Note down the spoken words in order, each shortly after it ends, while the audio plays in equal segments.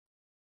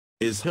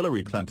Is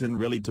Hillary Clinton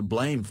really to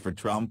blame for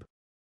Trump?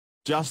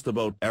 Just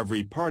about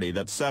every party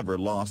that's ever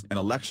lost an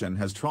election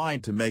has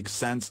tried to make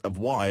sense of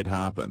why it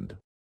happened.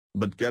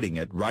 But getting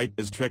it right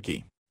is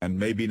tricky, and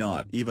maybe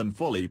not even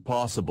fully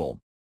possible.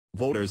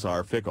 Voters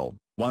are fickle,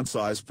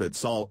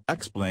 one-size-fits-all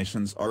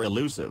explanations are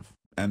elusive,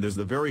 and there's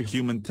the very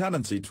human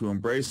tendency to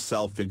embrace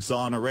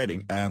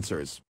self-exonerating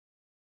answers.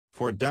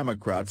 For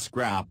Democrats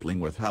grappling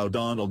with how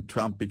Donald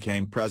Trump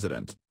became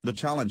president, the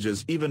challenge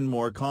is even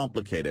more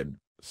complicated,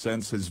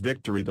 since his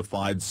victory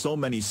defied so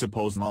many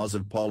supposed laws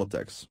of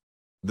politics.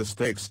 The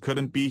stakes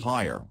couldn't be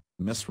higher.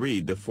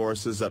 Misread the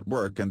forces at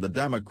work and the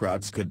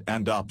Democrats could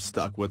end up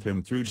stuck with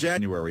him through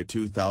January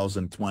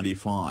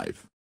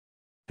 2025.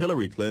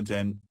 Hillary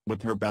Clinton,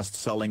 with her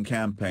best-selling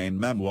campaign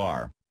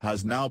memoir,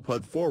 has now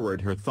put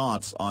forward her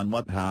thoughts on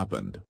what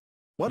happened.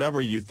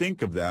 Whatever you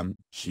think of them,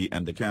 she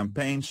and the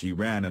campaign she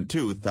ran in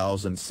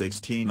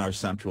 2016 are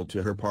central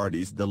to her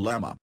party's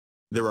dilemma.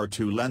 There are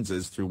two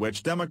lenses through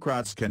which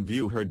Democrats can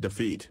view her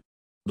defeat.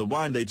 The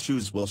one they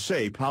choose will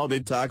shape how they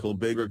tackle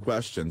bigger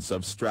questions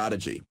of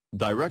strategy,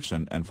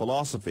 direction and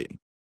philosophy.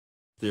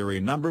 Theory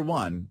number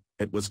 1,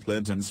 it was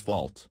Clinton's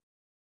fault.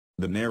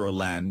 The narrow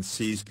lens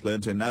sees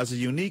Clinton as a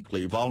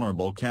uniquely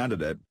vulnerable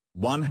candidate,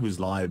 one whose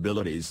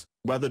liabilities,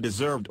 whether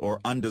deserved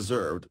or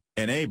undeserved,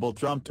 enabled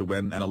Trump to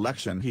win an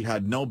election he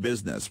had no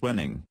business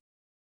winning.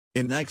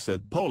 In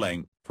exit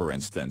polling, for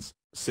instance,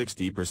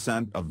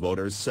 60% of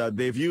voters said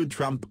they viewed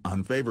Trump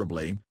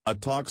unfavorably, a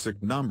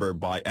toxic number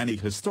by any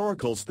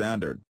historical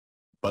standard.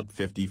 But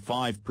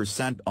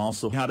 55%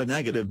 also had a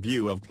negative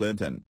view of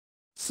Clinton.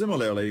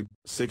 Similarly,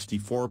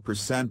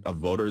 64% of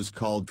voters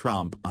called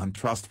Trump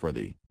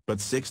untrustworthy, but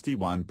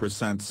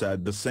 61%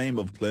 said the same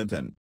of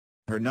Clinton.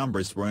 Her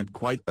numbers weren't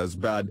quite as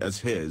bad as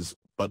his,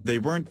 but they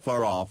weren't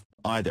far off,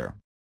 either.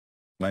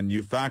 When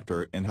you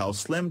factor in how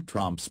slim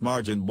Trump's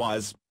margin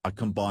was, a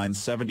combined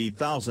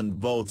 70,000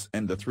 votes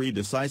in the three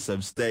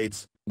decisive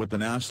states, with a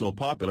national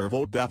popular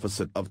vote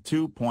deficit of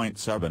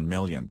 2.7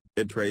 million,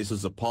 it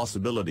raises a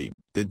possibility: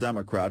 did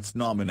Democrats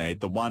nominate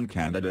the one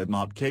candidate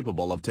not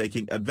capable of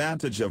taking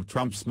advantage of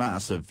Trump's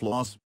massive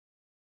flaws?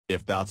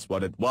 If that's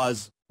what it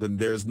was, then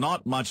there's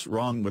not much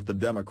wrong with the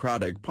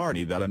Democratic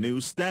Party that a new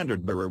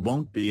standard-bearer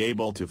won't be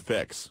able to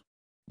fix.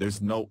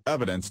 There's no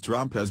evidence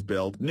Trump has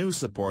built new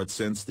support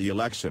since the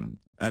election,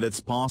 and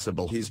it's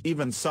possible he's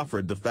even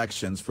suffered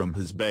defections from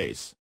his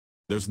base.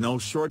 There's no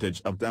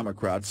shortage of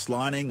Democrats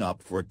lining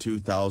up for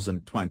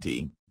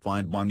 2020,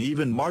 find one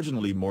even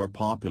marginally more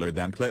popular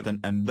than Clinton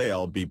and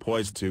they'll be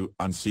poised to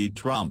unseat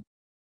Trump.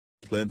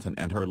 Clinton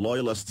and her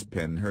loyalists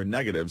pin her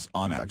negatives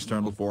on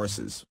external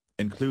forces,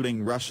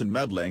 including Russian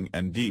meddling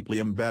and deeply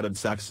embedded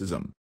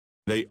sexism.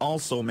 They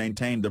also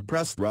maintain the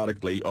press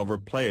radically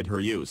overplayed her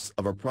use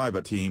of a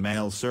private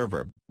email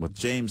server, with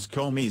James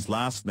Comey's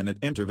last-minute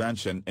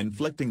intervention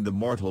inflicting the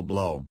mortal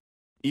blow.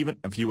 Even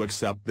if you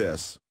accept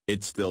this,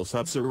 it still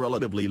sets a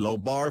relatively low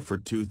bar for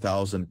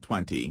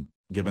 2020,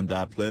 given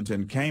that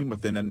Clinton came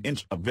within an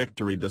inch of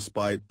victory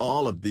despite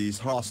all of these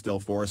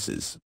hostile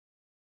forces.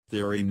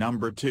 Theory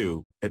number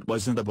 2, it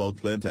wasn't about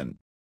Clinton.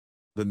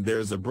 Then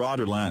there's a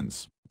broader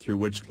lens, through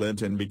which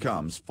Clinton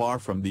becomes far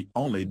from the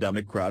only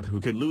Democrat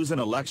who could lose an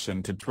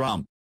election to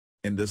Trump.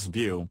 In this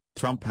view,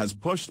 Trump has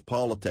pushed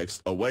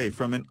politics away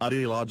from an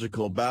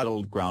ideological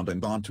battleground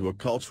and onto a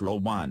cultural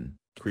one,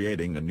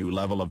 creating a new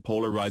level of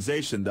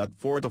polarization that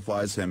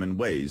fortifies him in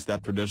ways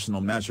that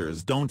traditional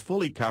measures don't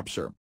fully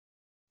capture.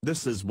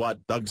 This is what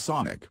Doug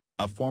Sonic,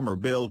 a former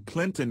Bill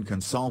Clinton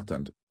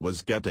consultant,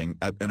 was getting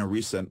at in a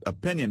recent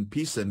opinion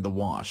piece in The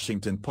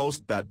Washington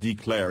Post that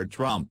declared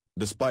Trump,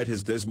 despite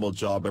his dismal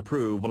job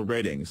approval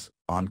ratings,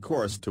 on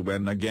course to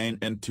win again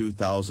in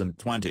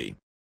 2020.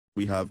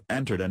 "We have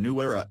entered a new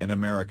era in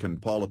American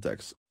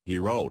politics," he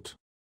wrote.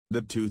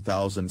 The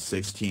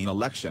 2016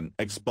 election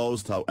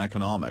exposed how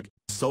economic,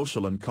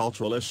 social and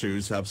cultural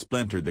issues have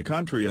splintered the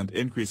country and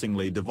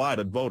increasingly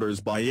divided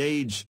voters by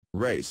age,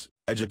 race,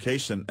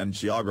 education and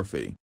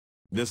geography.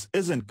 This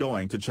isn't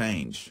going to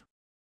change.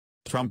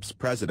 Trump's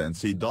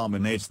presidency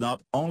dominates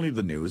not only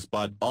the news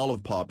but all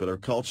of popular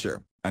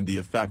culture, and the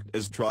effect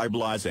is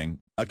tribalizing,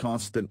 a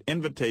constant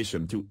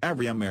invitation to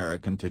every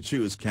American to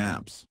choose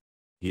camps.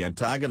 He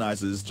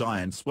antagonizes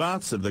giant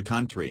swaths of the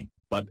country,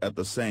 but at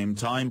the same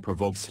time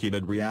provokes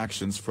heated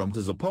reactions from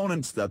his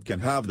opponents that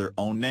can have their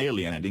own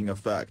alienating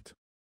effect.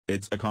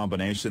 It's a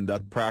combination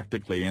that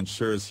practically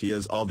ensures he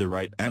has all the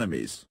right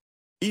enemies.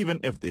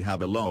 Even if they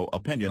have a low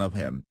opinion of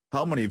him,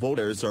 how many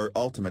voters are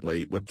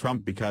ultimately with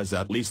Trump because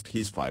at least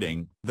he's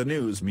fighting the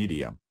news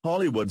media,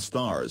 Hollywood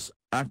stars,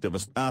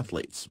 activist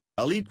athletes,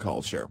 elite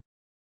culture?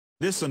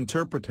 This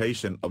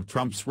interpretation of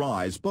Trump's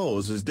rise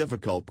poses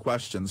difficult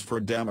questions for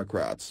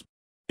Democrats.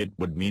 It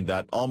would mean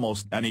that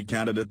almost any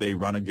candidate they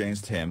run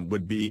against him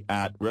would be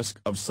at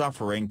risk of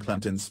suffering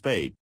Clinton's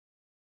fate.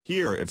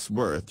 Here it's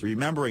worth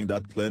remembering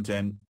that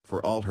Clinton,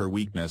 for all her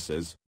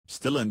weaknesses,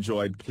 still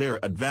enjoyed clear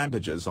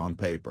advantages on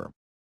paper.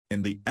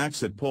 In the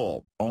exit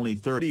poll, only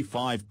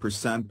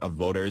 35% of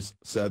voters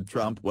said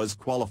Trump was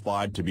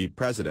qualified to be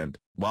president,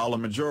 while a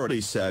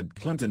majority said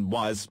Clinton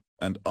was,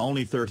 and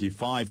only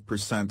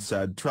 35%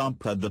 said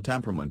Trump had the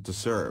temperament to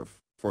serve.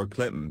 For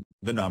Clinton,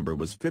 the number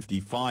was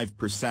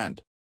 55%.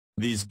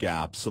 These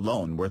gaps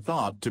alone were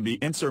thought to be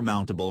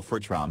insurmountable for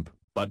Trump,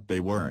 but they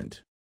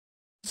weren't.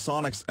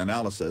 Sonic's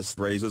analysis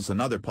raises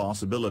another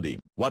possibility.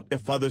 What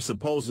if other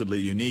supposedly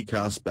unique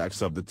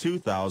aspects of the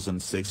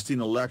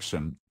 2016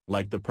 election,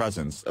 like the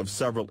presence of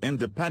several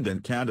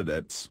independent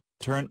candidates,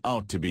 turn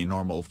out to be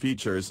normal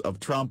features of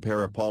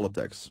Trump-era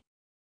politics?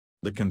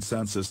 The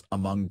consensus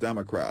among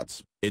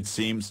Democrats, it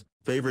seems,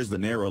 favors the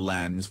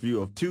narrow-lens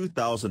view of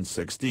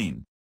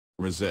 2016.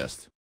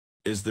 Resist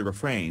is the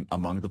refrain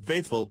among the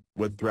faithful,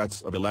 with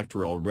threats of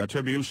electoral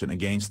retribution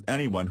against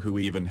anyone who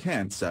even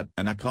hints at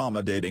an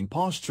accommodating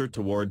posture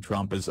toward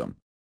Trumpism.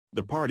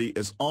 The party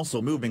is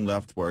also moving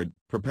leftward,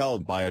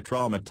 propelled by a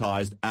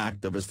traumatized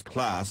activist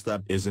class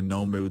that is in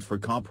no mood for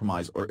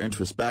compromise or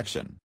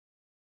introspection.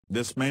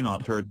 This may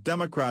not hurt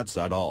Democrats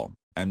at all,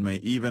 and may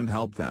even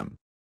help them.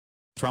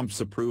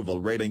 Trump's approval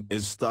rating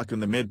is stuck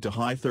in the mid to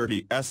high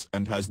 30s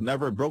and has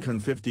never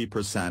broken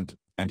 50%.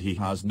 And he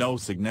has no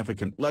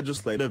significant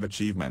legislative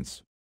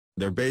achievements.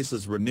 Their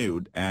base's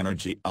renewed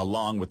energy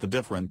along with the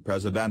different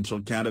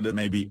presidential candidate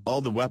may be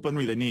all the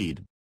weaponry they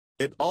need.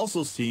 It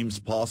also seems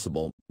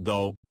possible,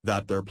 though,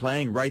 that they're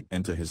playing right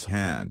into his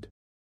hand.